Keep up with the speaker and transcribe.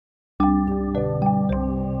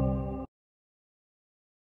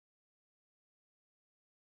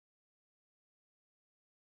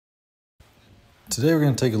Today we're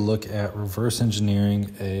going to take a look at reverse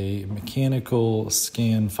engineering a mechanical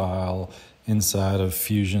scan file inside of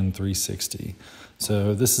Fusion 360.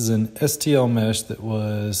 So this is an STL mesh that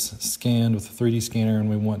was scanned with a 3D scanner, and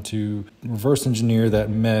we want to reverse engineer that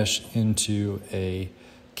mesh into a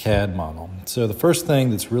CAD model. So the first thing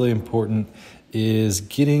that's really important is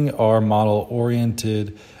getting our model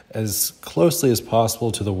oriented as closely as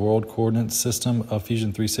possible to the world coordinate system of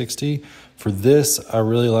Fusion 360. For this, I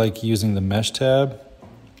really like using the Mesh tab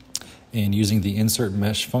and using the Insert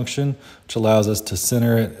Mesh function, which allows us to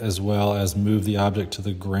center it as well as move the object to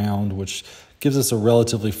the ground, which gives us a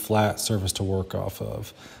relatively flat surface to work off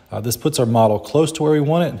of. This puts our model close to where we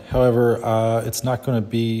want it. However, it's not going to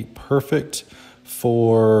be perfect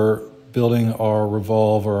for building our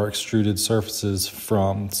revolve or our extruded surfaces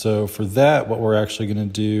from. So for that, what we're actually going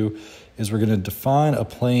to do is we're going to define a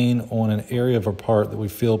plane on an area of our part that we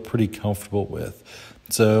feel pretty comfortable with.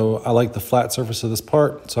 So I like the flat surface of this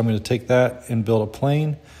part, so I'm going to take that and build a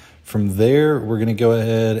plane. From there, we're going to go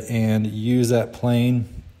ahead and use that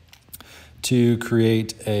plane to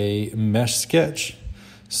create a mesh sketch.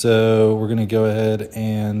 So we're going to go ahead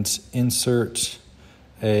and insert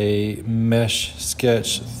a mesh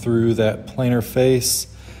sketch through that planar face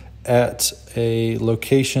at a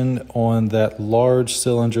location on that large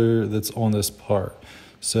cylinder that's on this part.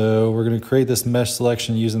 So we're going to create this mesh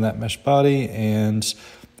selection using that mesh body and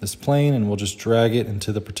this plane, and we'll just drag it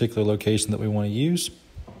into the particular location that we want to use.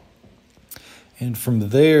 And from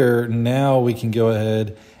there, now we can go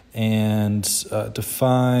ahead and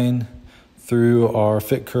define through our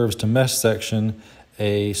fit curves to mesh section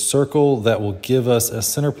a circle that will give us a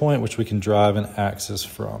center point which we can drive an axis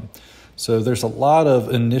from. So there's a lot of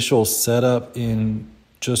initial setup in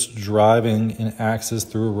just driving an axis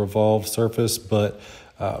through a revolved surface, but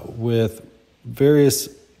with various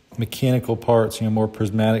mechanical parts, more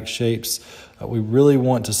prismatic shapes, we really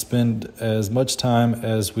want to spend as much time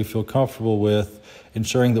as we feel comfortable with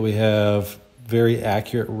ensuring that we have very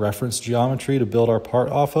accurate reference geometry to build our part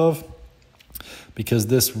off of, because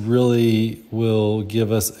this really will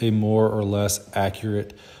give us a more or less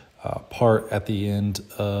accurate part at the end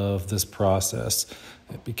of this process.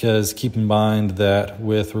 Because keep in mind that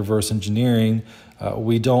with reverse engineering,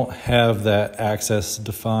 we don't have that access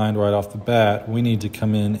defined right off the bat. We need to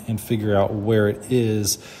come in and figure out where it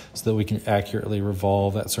is so that we can accurately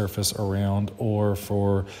revolve that surface around, or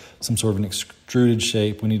for some sort of an extruded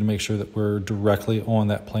shape, we need to make sure that we're directly on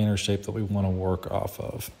that planar shape that we want to work off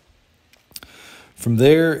of. From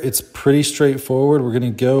there, it's pretty straightforward. We're going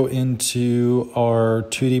to go into our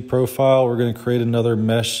 2D profile. We're going to create another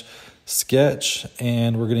mesh sketch,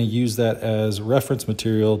 and we're going to use that as reference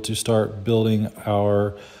material to start building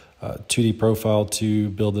our 2D profile to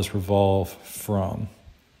build this revolve from.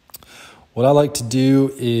 What I like to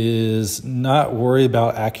do is not worry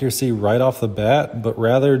about accuracy right off the bat, but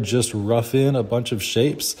rather just rough in a bunch of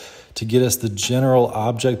shapes to get us the general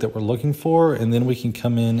object that we're looking for, and then we can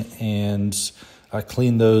come in and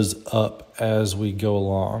clean those up as we go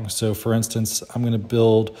along. So for instance, I'm going to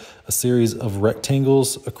build a series of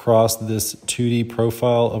rectangles across this 2D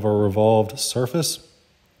profile of our revolved surface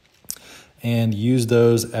and use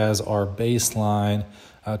those as our baseline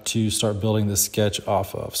to start building this sketch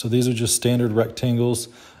off of. So these are just standard rectangles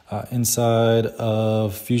inside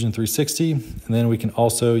of Fusion 360, and then we can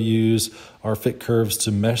also use our fit curves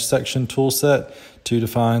to mesh section tool set to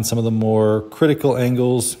define some of the more critical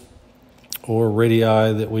angles or radii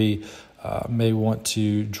that we may want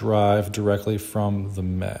to drive directly from the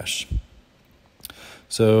mesh.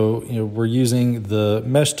 So, we're using the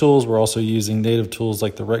mesh tools. We're also using native tools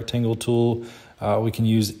like the rectangle tool. We can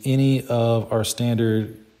use any of our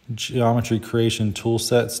standard geometry creation tool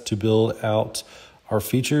sets to build out our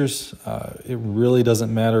features. It really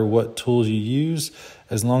doesn't matter what tools you use,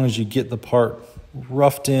 as long as you get the part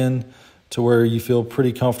roughed in to where you feel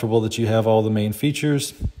pretty comfortable that you have all the main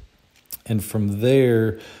features. And from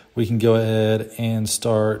there, we can go ahead and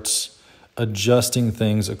start adjusting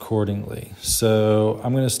things accordingly. So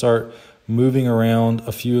I'm going to start moving around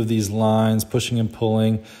a few of these lines, pushing and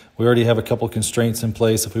pulling. We already have a couple constraints in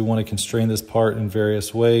place. If we want to constrain this part in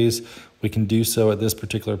various ways, we can do so at this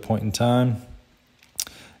particular point in time.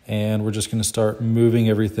 And we're just going to start moving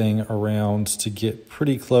everything around to get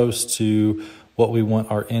pretty close to what we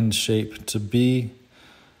want our end shape to be.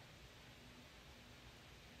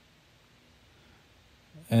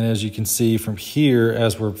 And as you can see from here,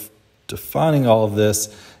 as we're defining all of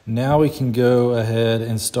this, now we can go ahead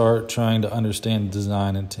and start trying to understand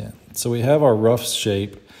design intent. So we have our rough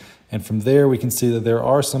shape, and from there we can see that there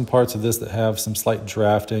are some parts of this that have some slight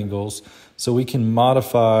draft angles. So we can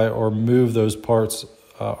modify or move those parts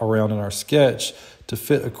around in our sketch to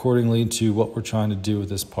fit accordingly to what we're trying to do with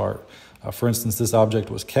this part. For instance, this object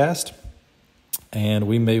was cast, and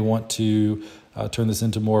we may want to turn this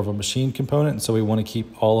into more of a machine component. So we want to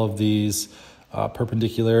keep all of these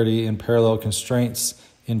perpendicularity and parallel constraints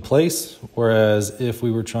in place. Whereas if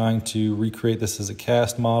we were trying to recreate this as a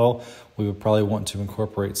cast model, we would probably want to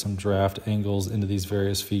incorporate some draft angles into these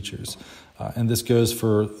various features. And this goes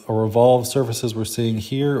for a revolve surfaces we're seeing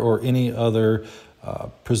here, or any other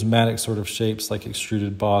prismatic sort of shapes like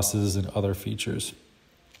extruded bosses and other features.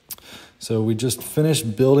 So we just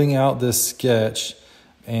finished building out this sketch,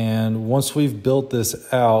 and once we've built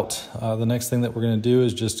this out, the next thing that we're going to do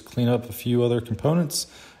is just clean up a few other components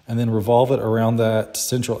and then revolve it around that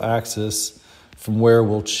central axis, from where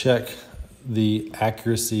we'll check the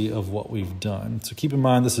accuracy of what we've done. So keep in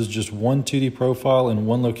mind, this is just one 2D profile in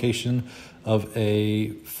one location of a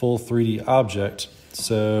full 3D object.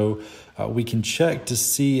 So we can check to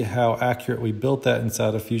see how accurate we built that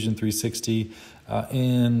inside of Fusion 360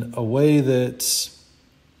 in a way that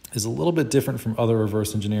is a little bit different from other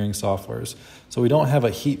reverse engineering softwares. So we don't have a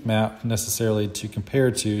heat map necessarily to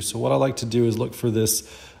compare to. So what I like to do is look for this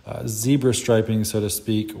zebra striping, so to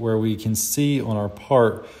speak, where we can see on our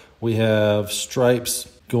part we have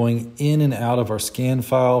stripes going in and out of our scan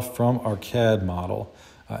file from our CAD model.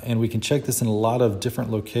 And we can check this in a lot of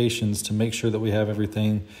different locations to make sure that we have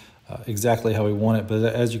everything exactly how we want it.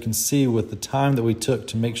 But as you can see, with the time that we took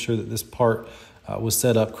to make sure that this part was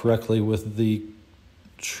set up correctly with the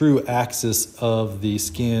true axis of the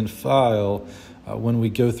scanned file, when we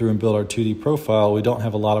go through and build our 2D profile, we don't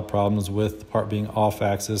have a lot of problems with the part being off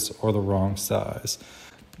axis or the wrong size.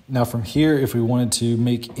 Now from here, if we wanted to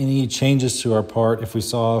make any changes to our part, if we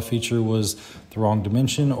saw a feature was the wrong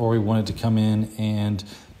dimension, or we wanted to come in and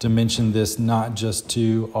dimension this not just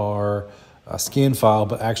to our scan file,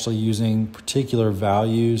 but actually using particular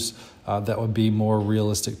values that would be more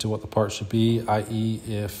realistic to what the part should be, i.e.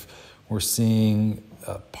 if we're seeing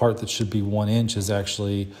a part that should be 1 inch is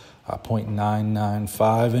actually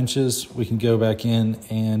 0.995 inches, we can go back in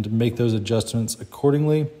and make those adjustments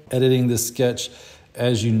accordingly, editing this sketch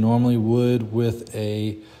as you normally would with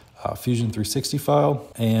a Fusion 360 file,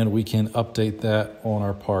 and we can update that on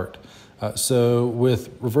our part. So with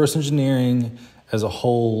reverse engineering as a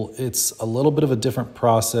whole, it's a little bit of a different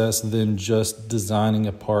process than just designing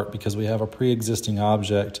a part, because we have a pre-existing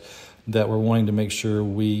object that we're wanting to make sure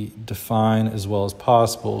we define as well as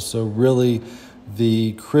possible. So really,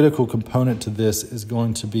 the critical component to this is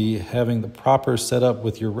going to be having the proper setup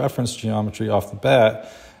with your reference geometry off the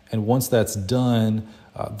bat. And once that's done,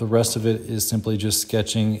 the rest of it is simply just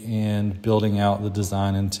sketching and building out the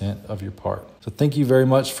design intent of your part. So thank you very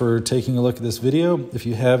much for taking a look at this video. If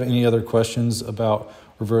you have any other questions about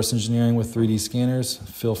reverse engineering with 3D scanners,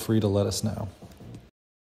 feel free to let us know.